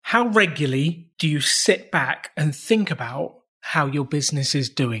How regularly do you sit back and think about how your business is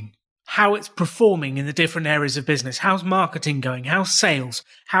doing? How it's performing in the different areas of business? How's marketing going? How's sales?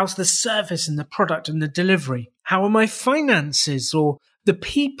 How's the service and the product and the delivery? How are my finances or the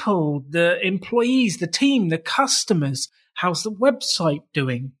people, the employees, the team, the customers? How's the website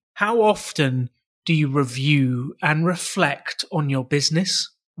doing? How often do you review and reflect on your business,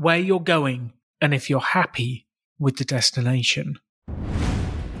 where you're going, and if you're happy with the destination?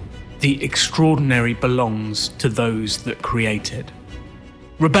 The extraordinary belongs to those that create it.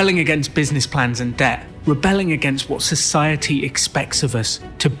 Rebelling against business plans and debt, rebelling against what society expects of us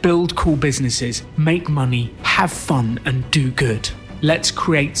to build cool businesses, make money, have fun, and do good. Let's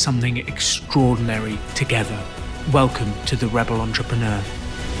create something extraordinary together. Welcome to The Rebel Entrepreneur.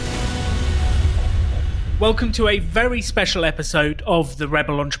 Welcome to a very special episode of the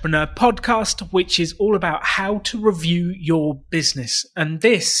Rebel Entrepreneur podcast, which is all about how to review your business. And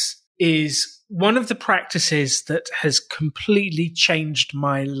this is one of the practices that has completely changed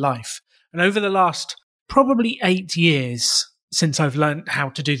my life. And over the last probably 8 years since I've learned how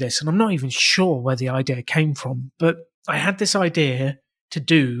to do this, and I'm not even sure where the idea came from, but I had this idea to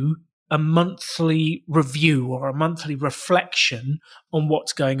do a monthly review or a monthly reflection on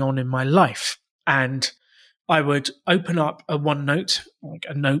what's going on in my life. And I would open up a OneNote, like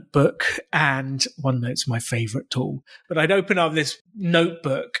a notebook, and OneNote's my favorite tool. But I'd open up this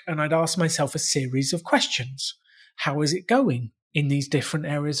notebook and I'd ask myself a series of questions. How is it going in these different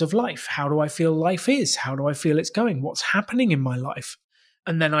areas of life? How do I feel life is? How do I feel it's going? What's happening in my life?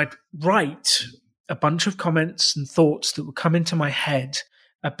 And then I'd write a bunch of comments and thoughts that would come into my head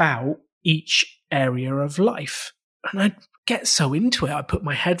about each area of life. And I'd get so into it. I'd put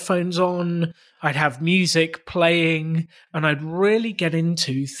my headphones on, I'd have music playing, and I'd really get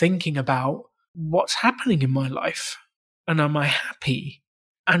into thinking about what's happening in my life. And am I happy?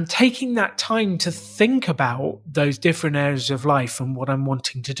 And taking that time to think about those different areas of life and what I'm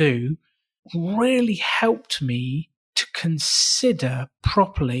wanting to do really helped me to consider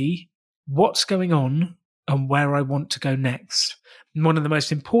properly what's going on and where I want to go next. And one of the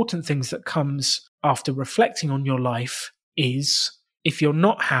most important things that comes after reflecting on your life is, if you're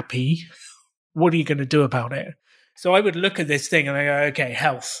not happy, what are you going to do about it? So I would look at this thing and I go, okay,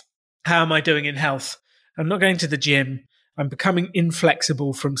 health. How am I doing in health? I'm not going to the gym. I'm becoming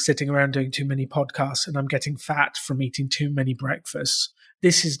inflexible from sitting around doing too many podcasts, and I'm getting fat from eating too many breakfasts.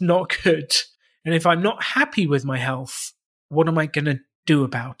 This is not good. And if I'm not happy with my health, what am I going to do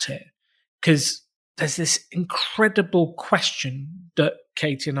about it? Because there's this incredible question that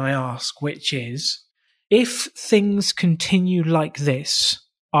Katie and I ask, which is, if things continue like this,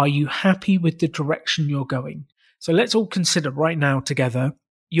 are you happy with the direction you're going? So let's all consider right now together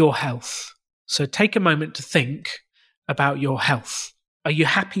your health. So take a moment to think about your health. Are you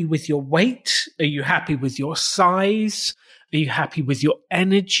happy with your weight? Are you happy with your size? Are you happy with your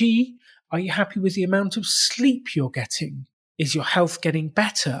energy? Are you happy with the amount of sleep you're getting? Is your health getting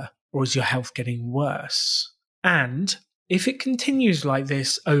better or is your health getting worse? And if it continues like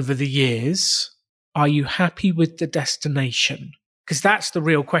this over the years, are you happy with the destination? Because that's the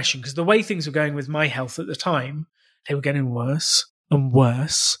real question. Because the way things were going with my health at the time, they were getting worse and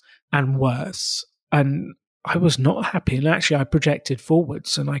worse and worse. And I was not happy. And actually, I projected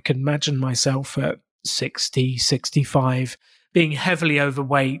forwards and I could imagine myself at 60, 65, being heavily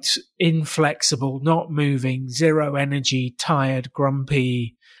overweight, inflexible, not moving, zero energy, tired,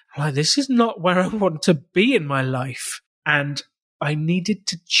 grumpy. Like, this is not where I want to be in my life. And I needed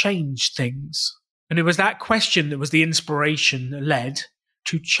to change things. And it was that question that was the inspiration that led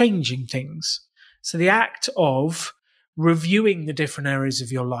to changing things. So the act of reviewing the different areas of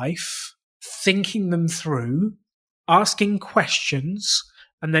your life, thinking them through, asking questions,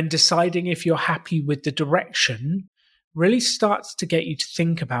 and then deciding if you're happy with the direction really starts to get you to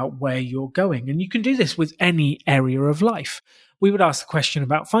think about where you're going. And you can do this with any area of life. We would ask the question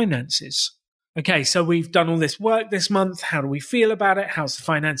about finances. Okay, so we've done all this work this month. How do we feel about it? How's the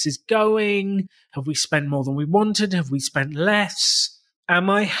finances going? Have we spent more than we wanted? Have we spent less? Am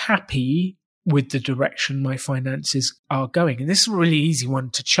I happy with the direction my finances are going? And this is a really easy one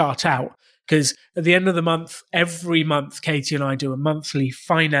to chart out, because at the end of the month, every month, Katie and I do a monthly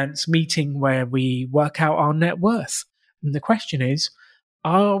finance meeting where we work out our net worth. And the question is,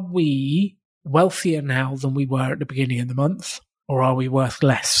 are we wealthier now than we were at the beginning of the month, or are we worth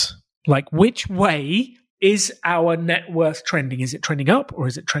less? Like, which way is our net worth trending? Is it trending up or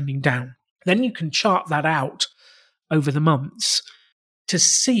is it trending down? Then you can chart that out over the months to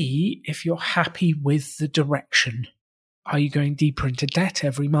see if you're happy with the direction. Are you going deeper into debt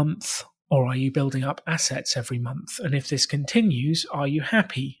every month, or are you building up assets every month? And if this continues, are you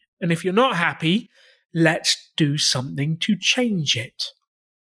happy? And if you're not happy, let's do something to change it.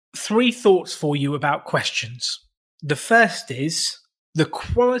 3 thoughts for you about questions. The first is the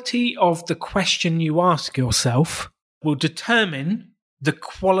quality of the question you ask yourself will determine the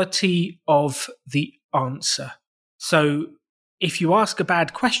quality of the answer. So if you ask a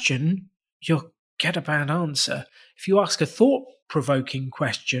bad question, you'll get a bad answer. If you ask a thought-provoking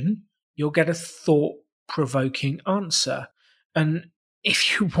question, you'll get a thought-provoking answer. And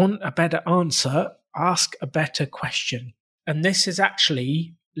if you want a better answer, ask a better question. And this has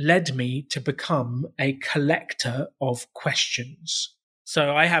actually led me to become a collector of questions.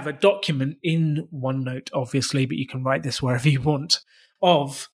 So I have a document in OneNote, obviously, but you can write this wherever you want,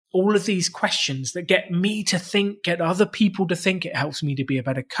 of all of these questions that get me to think, get other people to think. It helps me to be a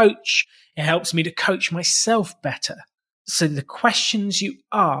better coach. It helps me to coach myself better. So the questions you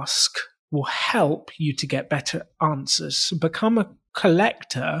ask will help you to get better answers. So become a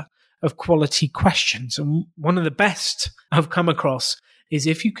collector of quality questions. And one of the best I've come across is,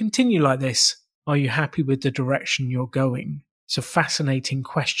 if you continue like this, are you happy with the direction you're going? It's a fascinating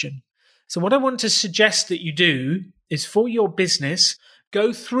question. So what I want to suggest that you do is, for your business,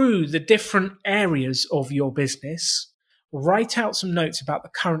 go through the different areas of your business, write out some notes about the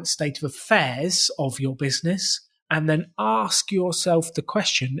current state of affairs of your business, and then ask yourself the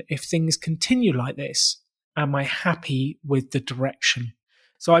question, if things continue like this, am I happy with the direction?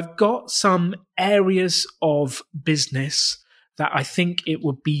 So I've got some areas of business that I think it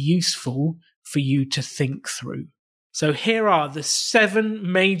would be useful for you to think through. So here are the 7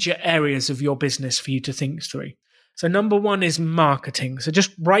 major areas of your business for you to think through. So number 1 is marketing. So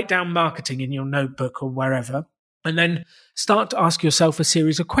just write down marketing in your notebook or wherever, and then start to ask yourself a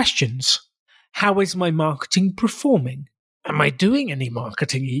series of questions. How is my marketing performing? Am I doing any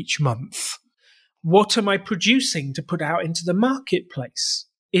marketing each month? What am I producing to put out into the marketplace?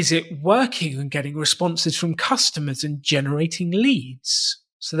 Is it working and getting responses from customers and generating leads?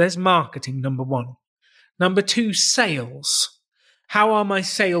 So there's marketing, number 1. Number 2, sales. How are my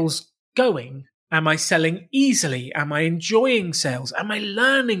sales going? Am I selling easily? Am I enjoying sales? Am I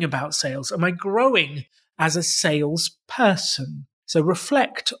learning about sales? Am I growing as a salesperson? So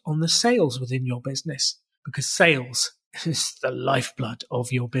reflect on the sales within your business, because sales is the lifeblood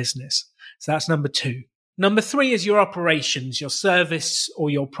of your business. So that's number 2. Number 3 is your operations, your service or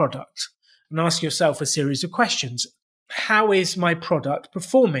your product. And ask yourself a series of questions. How is my product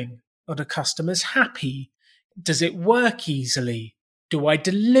performing? Are the customers happy? Does it work easily? Do I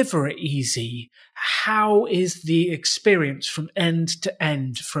deliver it easy? How is the experience from end to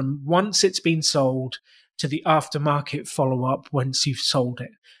end, from once it's been sold to the aftermarket follow-up once you've sold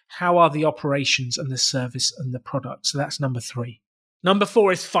it? How are the operations and the service and the product? So that's number 3. Number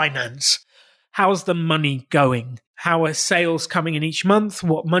 4 is finance. How's the money going? How are sales coming in each month?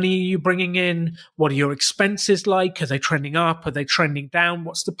 What money are you bringing in? What are your expenses like? Are they trending up? Are they trending down?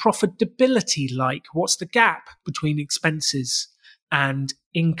 What's the profitability like? What's the gap between expenses and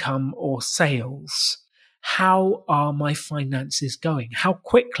income or sales? How are my finances going? How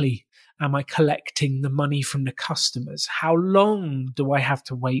quickly am I collecting the money from the customers? How long do I have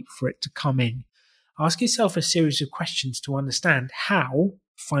to wait for it to come in? Ask yourself a series of questions to understand how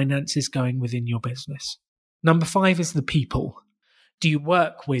finance is going within your business. Number 5 is the people. Do you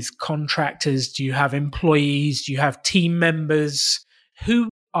work with contractors? Do you have employees? Do you have team members? Who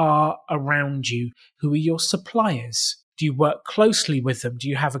are around you? Who are your suppliers? Do you work closely with them? Do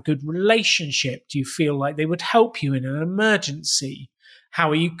you have a good relationship? Do you feel like they would help you in an emergency?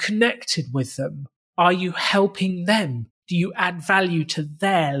 How are you connected with them? Are you helping them? Do you add value to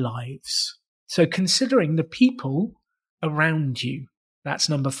their lives? So considering the people around you, that's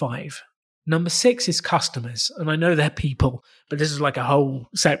number 5. Number 6 is customers. And I know they're people, but this is like a whole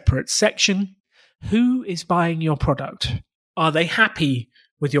separate section. Who is buying your product? Are they happy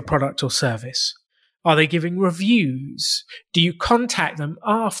with your product or service? Are they giving reviews? Do you contact them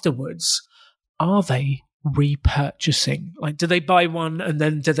afterwards? Are they repurchasing? Like, do they buy one and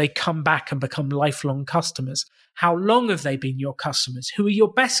then do they come back and become lifelong customers? How long have they been your customers? Who are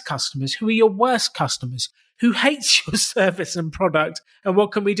your best customers? Who are your worst customers? Who hates your service and product? And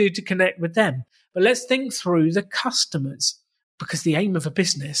what can we do to connect with them? But let's think through the customers, because the aim of a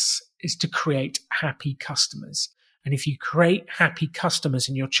business is to create happy customers. And if you create happy customers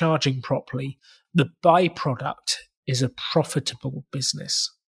and you're charging properly, the byproduct is a profitable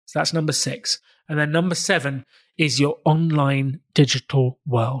business. So that's number 6. And then number 7 is your online digital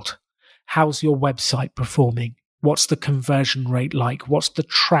world. How's your website performing? What's the conversion rate like? What's the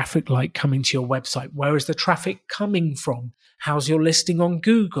traffic like coming to your website? Where is the traffic coming from? How's your listing on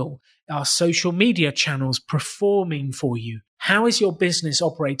Google? Are social media channels performing for you? How is your business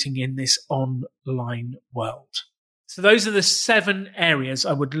operating in this online world? So those are the 7 areas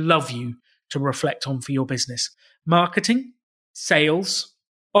I would love you to reflect on for your business. Marketing, sales,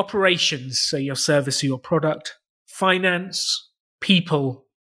 operations, so your service or your product, finance, people,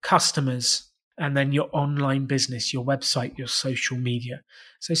 customers, and then your online business, your website, your social media.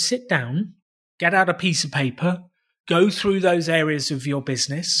 So sit down, get out a piece of paper, go through those areas of your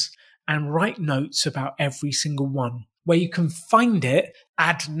business and write notes about every single one. Where you can find it,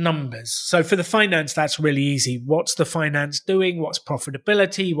 add numbers. So for the finance, that's really easy. What's the finance doing? What's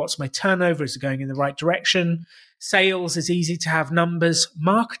profitability? What's my turnover? Is it going in the right direction? Sales is easy to have numbers.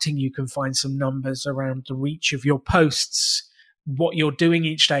 Marketing, you can find some numbers around the reach of your posts, what you're doing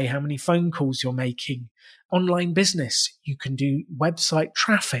each day, how many phone calls you're making. Online business, you can do website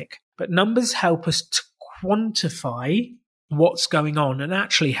traffic. But numbers help us to quantify what's going on and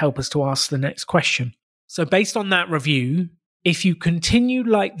actually help us to ask the next question. So based on that review, if you continue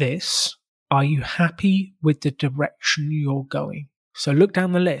like this, are you happy with the direction you're going? So look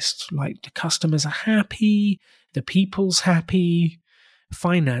down the list, like the customers are happy, the people's happy,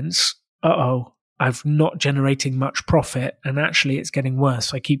 finance, I'm not generating much profit and actually it's getting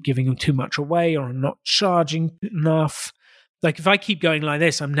worse. I keep giving them too much away or I'm not charging enough. Like if I keep going like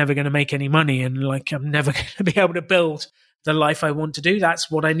this, I'm never going to make any money and like I'm never going to be able to build the life I want to do. That's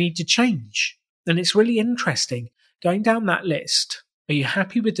what I need to change. And it's really interesting going down that list. Are you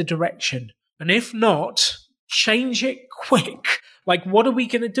happy with the direction? And if not, change it quick. Like, what are we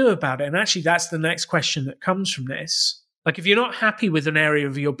going to do about it? And actually, that's the next question that comes from this. Like, if you're not happy with an area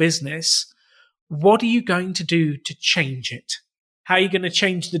of your business, what are you going to do to change it? How are you going to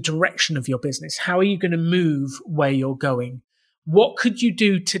change the direction of your business? How are you going to move where you're going? What could you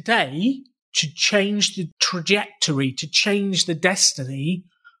do today to change the trajectory, to change the destiny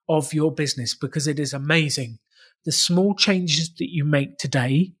of your business? Because it is amazing. The small changes that you make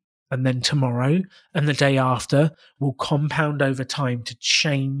today and then tomorrow and the day after will compound over time to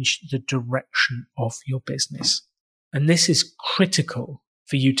change the direction of your business. And this is critical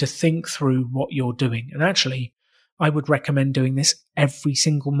for you to think through what you're doing. And actually, I would recommend doing this every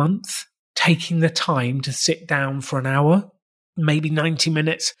single month, taking the time to sit down for an hour, maybe 90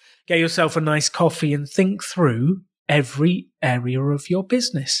 minutes, get yourself a nice coffee and think through every area of your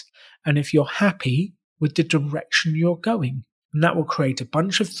business. And if you're happy with the direction you're going, and that will create a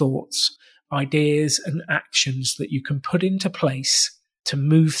bunch of thoughts, ideas, and actions that you can put into place to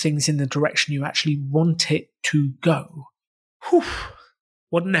move things in the direction you actually want it to go. Whew.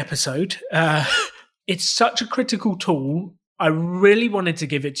 What an episode. It's such a critical tool. I really wanted to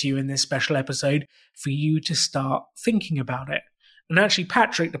give it to you in this special episode for you to start thinking about it. And actually,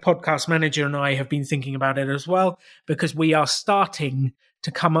 Patrick, the podcast manager, and I have been thinking about it as well, because we are starting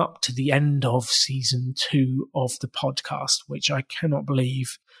to come up to the end of season 2 of the podcast, which I cannot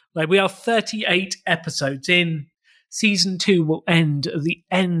believe. Like, we are 38 episodes in. Season 2 will end at the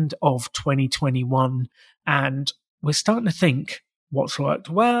end of 2021. And we're starting to think, what's worked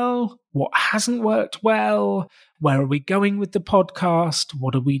well? What hasn't worked well? Where are we going with the podcast?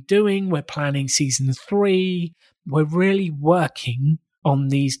 What are we doing? We're planning season 3. We're really working on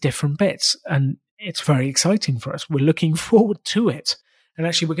these different bits. And it's very exciting for us. We're looking forward to it. And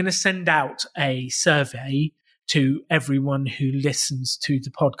actually, we're going to send out a survey to everyone who listens to the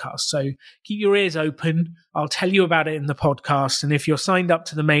podcast. So keep your ears open. I'll tell you about it in the podcast. And if you're signed up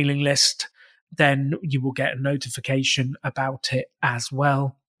to the mailing list, then you will get a notification about it as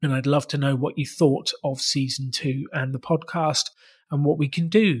well. And I'd love to know what you thought of season 2 and the podcast and what we can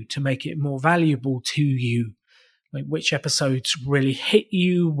do to make it more valuable to you. Like, which episodes really hit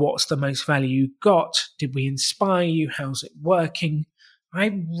you? What's the most value you got? Did we inspire you? How's it working?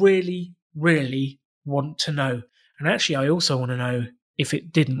 I really, really want to know. And actually, I also want to know if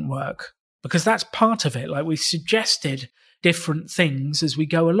it didn't work, because that's part of it. Like, we suggested different things as we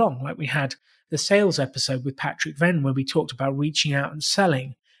go along. Like, we had the sales episode with Patrick Venn where we talked about reaching out and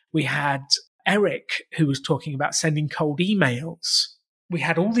selling. We had Eric who was talking about sending cold emails. We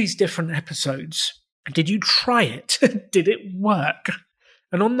had all these different episodes. Did you try it? Did it work?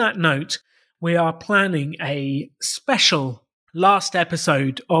 And on that note, we are planning a special last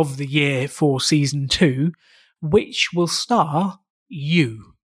episode of the year for season 2, which will star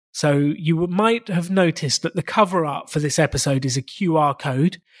you. So you might have noticed that the cover art for this episode is a QR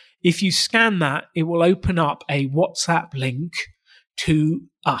code. If you scan that, it will open up a WhatsApp link to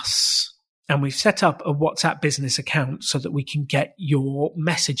us. And we've set up a WhatsApp business account so that we can get your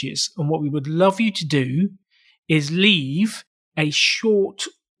messages. And what we would love you to do is leave a short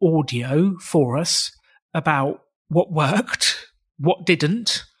audio for us about what worked, what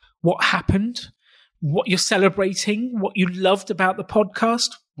didn't, what happened, what you're celebrating, what you loved about the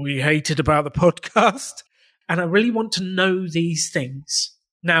podcast, what you hated about the podcast. And I really want to know these things.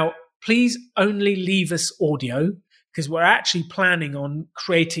 Now, please only leave us audio, because we're actually planning on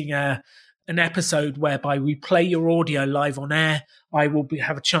creating an episode whereby we play your audio live on air. I will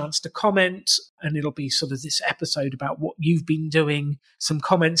have a chance to comment, and it'll be sort of this episode about what you've been doing, some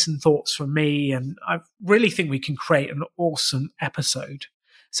comments and thoughts from me. And I really think we can create an awesome episode.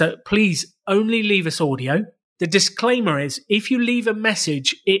 So please only leave us audio. The disclaimer is, if you leave a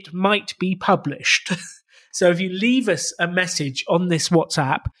message, it might be published. So if you leave us a message on this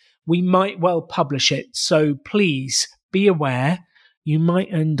WhatsApp, we might well publish it. So please be aware, you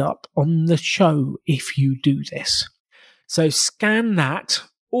might end up on the show if you do this. So scan that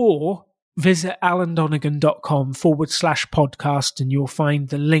or visit alandonegan.com/podcast and you'll find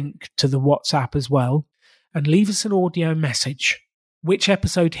the link to the WhatsApp as well. And leave us an audio message. Which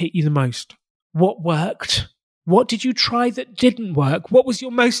episode hit you the most? What worked? What did you try that didn't work? What was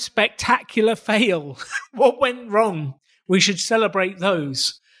your most spectacular fail? What went wrong? We should celebrate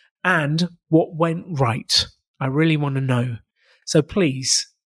those. And what went right? I really want to know. So please,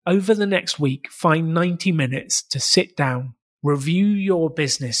 over the next week, find 90 minutes to sit down, review your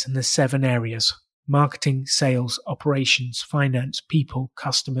business in the 7 areas: marketing, sales, operations, finance, people,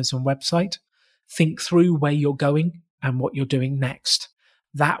 customers, and website. Think through where you're going and what you're doing next.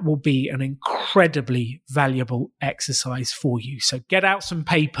 That will be an incredibly valuable exercise for you. So get out some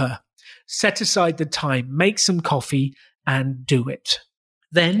paper, set aside the time, make some coffee, and do it.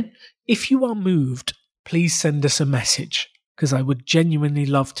 Then, if you are moved, please send us a message, because I would genuinely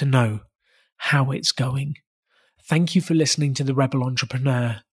love to know how it's going. Thank you for listening to The Rebel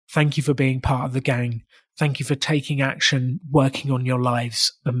Entrepreneur. Thank you for being part of the gang. Thank you for taking action, working on your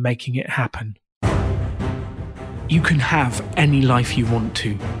lives, and making it happen. You can have any life you want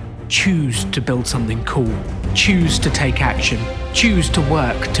to. Choose to build something cool. Choose to take action. Choose to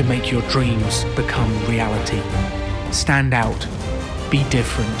work to make your dreams become reality. Stand out. Be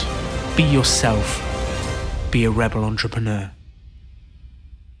different. Be yourself. Be a rebel entrepreneur.